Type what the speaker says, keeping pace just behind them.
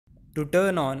To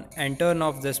turn on and turn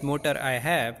off this motor I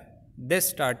have, this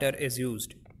starter is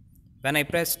used. When I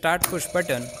press start push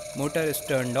button, motor is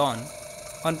turned on.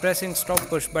 On pressing stop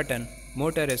push button,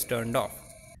 motor is turned off.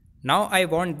 Now I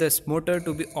want this motor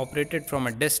to be operated from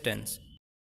a distance.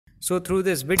 So through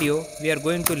this video, we are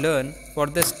going to learn for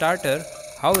this starter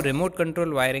how remote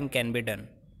control wiring can be done.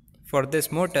 For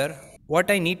this motor, what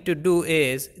I need to do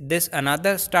is this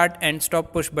another start and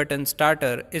stop push button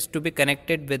starter is to be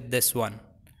connected with this one.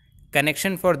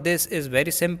 Connection for this is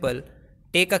very simple.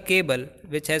 Take a cable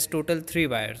which has total 3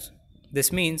 wires.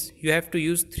 This means you have to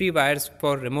use 3 wires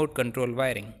for remote control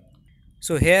wiring.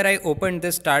 So here I opened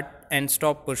this start and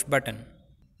stop push button.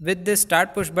 With this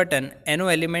start push button, NO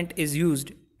element is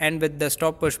used, and with the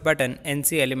stop push button,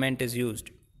 NC element is used.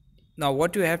 Now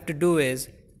what you have to do is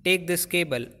take this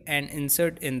cable and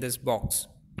insert in this box.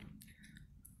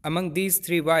 Among these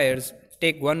 3 wires,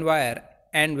 take one wire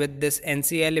and with this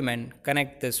NC element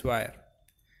connect this wire.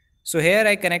 So here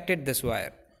I connected this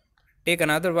wire. Take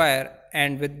another wire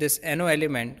and with this NO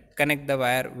element connect the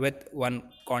wire with one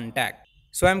contact.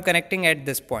 So I am connecting at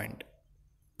this point.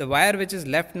 The wire which is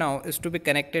left now is to be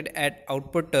connected at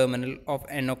output terminal of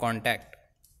NO contact.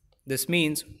 This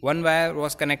means one wire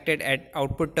was connected at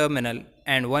output terminal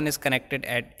and one is connected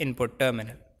at input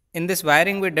terminal. In this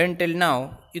wiring we done till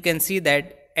now, you can see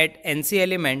that at NC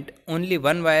element only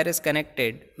one wire is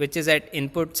connected, which is at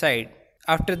input side.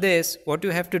 After this, what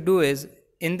you have to do is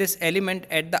in this element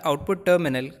at the output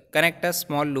terminal, connect a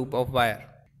small loop of wire.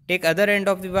 Take other end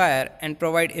of the wire and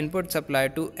provide input supply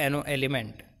to NO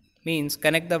element. Means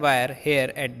connect the wire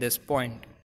here at this point.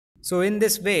 So in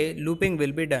this way looping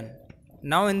will be done.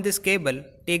 Now in this cable,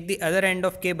 take the other end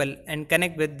of cable and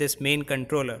connect with this main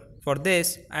controller. For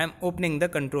this, I am opening the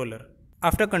controller.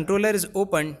 After controller is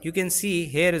opened, you can see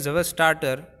here is our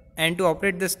starter, and to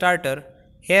operate the starter,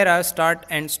 here are start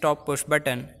and stop push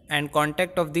button and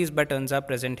contact of these buttons are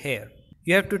present here.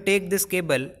 You have to take this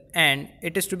cable and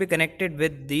it is to be connected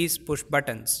with these push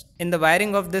buttons. In the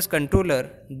wiring of this controller,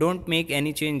 don't make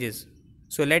any changes.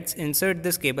 So let's insert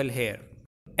this cable here.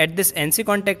 At this NC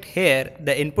contact here,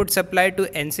 the input supply to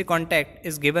NC contact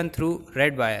is given through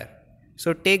red wire.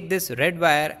 So take this red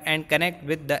wire and connect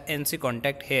with the NC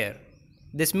contact here.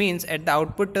 This means at the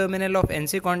output terminal of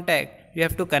NC contact, you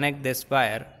have to connect this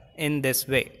wire in this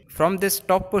way. From this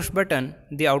stop push button,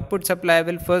 the output supply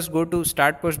will first go to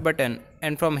start push button,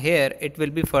 and from here it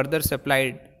will be further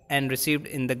supplied and received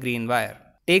in the green wire.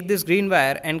 Take this green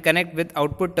wire and connect with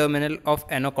output terminal of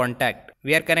NO contact.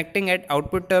 We are connecting at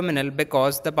output terminal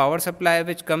because the power supply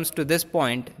which comes to this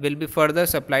point will be further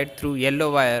supplied through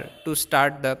yellow wire to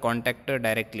start the contactor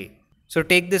directly. So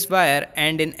take this wire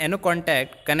and in NO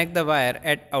contact connect the wire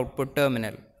at output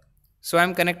terminal. So I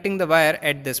am connecting the wire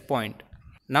at this point.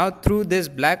 Now through this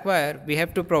black wire we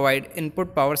have to provide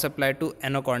input power supply to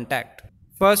NO contact.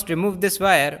 First remove this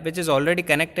wire which is already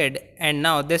connected, and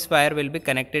now this wire will be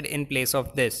connected in place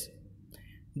of this.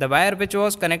 The wire which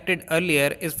was connected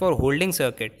earlier is for holding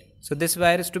circuit, so this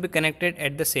wire is to be connected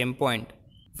at the same point.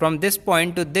 From this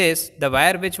point to this, the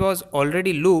wire which was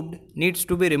already looped needs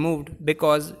to be removed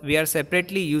because we are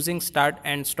separately using start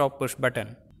and stop push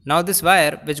button. Now this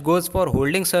wire which goes for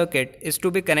holding circuit is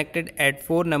to be connected at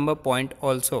 4 number point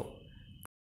also.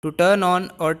 To turn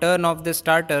on or turn off the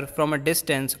starter from a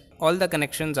distance, all the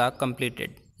connections are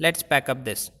completed. Let's pack up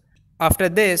this. After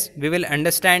this, we will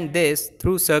understand this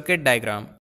through circuit diagram.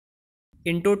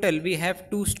 In total, we have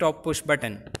 2 stop push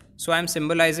button. So I am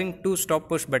symbolizing 2 stop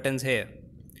push buttons here.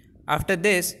 After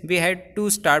this, we had 2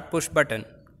 start push button.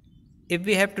 If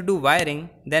we have to do wiring,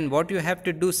 then what you have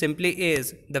to do simply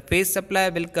is the phase supply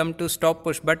will come to stop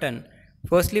push button.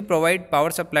 Firstly, provide power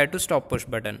supply to stop push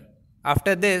button.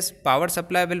 After this, power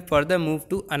supply will further move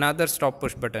to another stop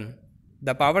push button.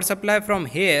 The power supply from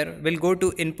here will go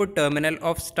to input terminal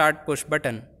of start push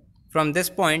button. From this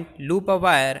point, loop a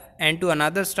wire and to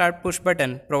another start push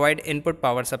button provide input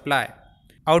power supply.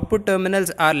 Output terminals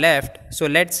are left, so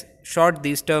let's short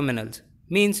these terminals.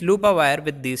 Means loop a wire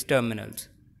with these terminals.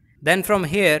 Then from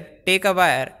here, take a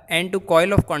wire and to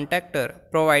coil of contactor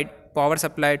provide power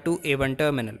supply to A1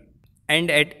 terminal. And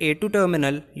at A2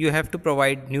 terminal, you have to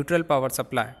provide neutral power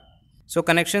supply. So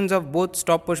connections of both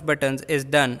stop push buttons is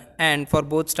done, and for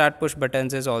both start push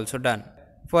buttons is also done.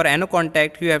 For NO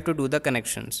contact, you have to do the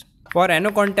connections. For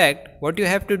NO contact, what you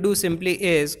have to do simply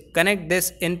is connect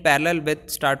this in parallel with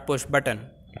start push button.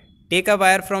 Take a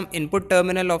wire from input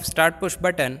terminal of start push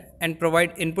button and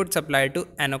provide input supply to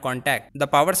NO contact. The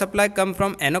power supply come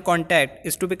from NO contact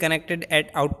is to be connected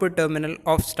at output terminal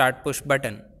of start push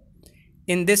button.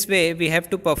 In this way, we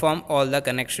have to perform all the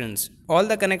connections. All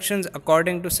the connections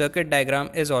according to circuit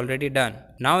diagram is already done.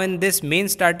 Now in this main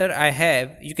starter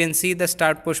you can see the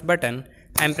start push button.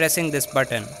 I am pressing this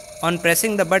button. On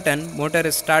pressing the button, motor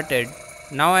is started.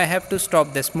 Now I have to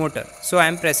stop this motor. So I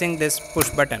am pressing this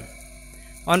push button.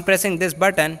 On pressing this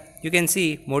button, you can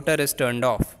see motor is turned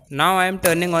off. Now I am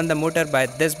turning on the motor by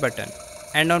this button.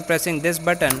 And on pressing this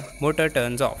button, motor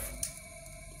turns off.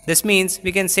 This means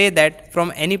we can say that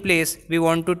from any place we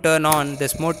want to turn on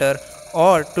this motor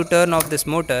or to turn off this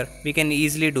motor, we can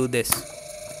easily do this.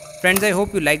 Friends, I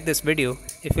hope you like this video.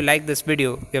 If you like this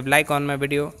video, give like on my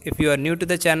video. If you are new to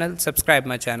the channel, subscribe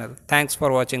my channel. Thanks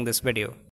for watching this video.